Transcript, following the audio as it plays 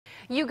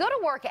You go to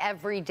work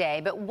every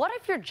day, but what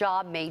if your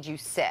job made you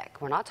sick?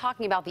 We're not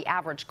talking about the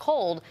average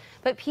cold,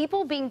 but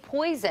people being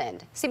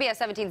poisoned. CBS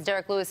 17's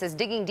Derek Lewis is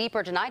digging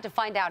deeper tonight to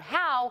find out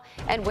how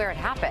and where it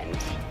happened.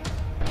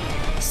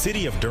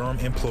 City of Durham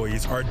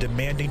employees are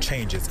demanding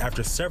changes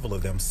after several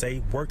of them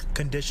say work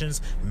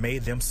conditions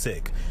made them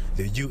sick.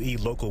 The UE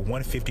Local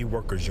 150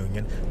 Workers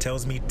Union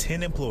tells me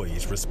 10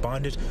 employees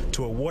responded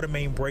to a water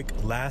main break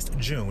last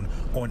June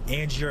on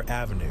Angier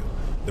Avenue.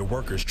 The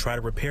workers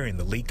tried repairing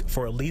the leak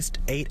for at least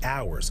 8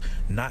 hours,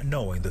 not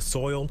knowing the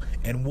soil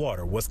and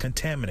water was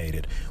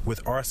contaminated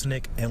with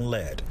arsenic and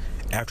lead.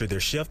 After their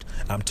shift,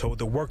 I'm told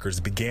the workers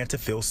began to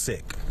feel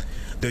sick.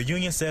 The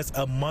union says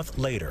a month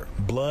later,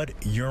 blood,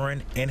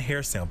 urine, and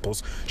hair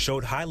samples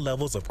showed high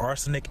levels of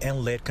arsenic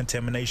and lead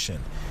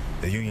contamination.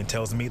 The union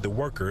tells me the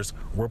workers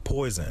were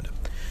poisoned.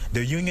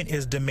 The union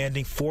is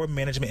demanding 4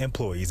 management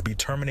employees be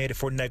terminated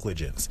for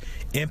negligence.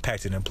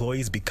 Impacted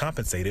employees be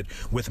compensated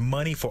with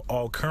money for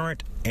all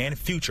current and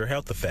future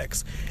health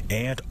effects,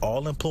 and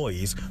all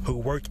employees who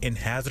work in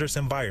hazardous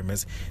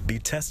environments be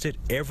tested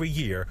every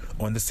year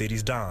on the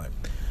city's dime.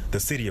 The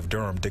City of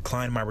Durham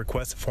declined my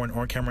request for an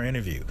on-camera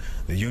interview.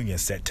 The union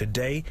set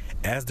today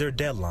as their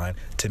deadline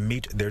to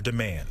meet their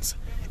demands.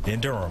 In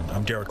Durham,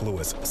 I'm Derek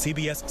Lewis,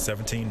 CBS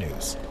 17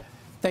 News.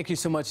 Thank you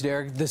so much,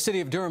 Derek. The City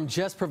of Durham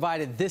just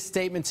provided this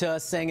statement to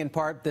us, saying in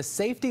part, the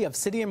safety of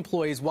city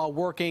employees while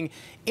working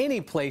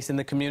any place in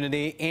the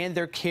community and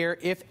their care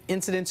if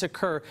incidents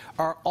occur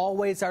are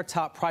always our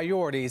top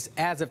priorities.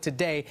 As of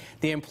today,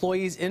 the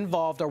employees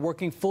involved are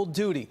working full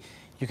duty.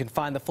 You can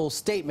find the full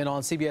statement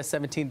on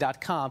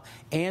CBS17.com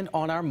and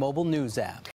on our mobile news app.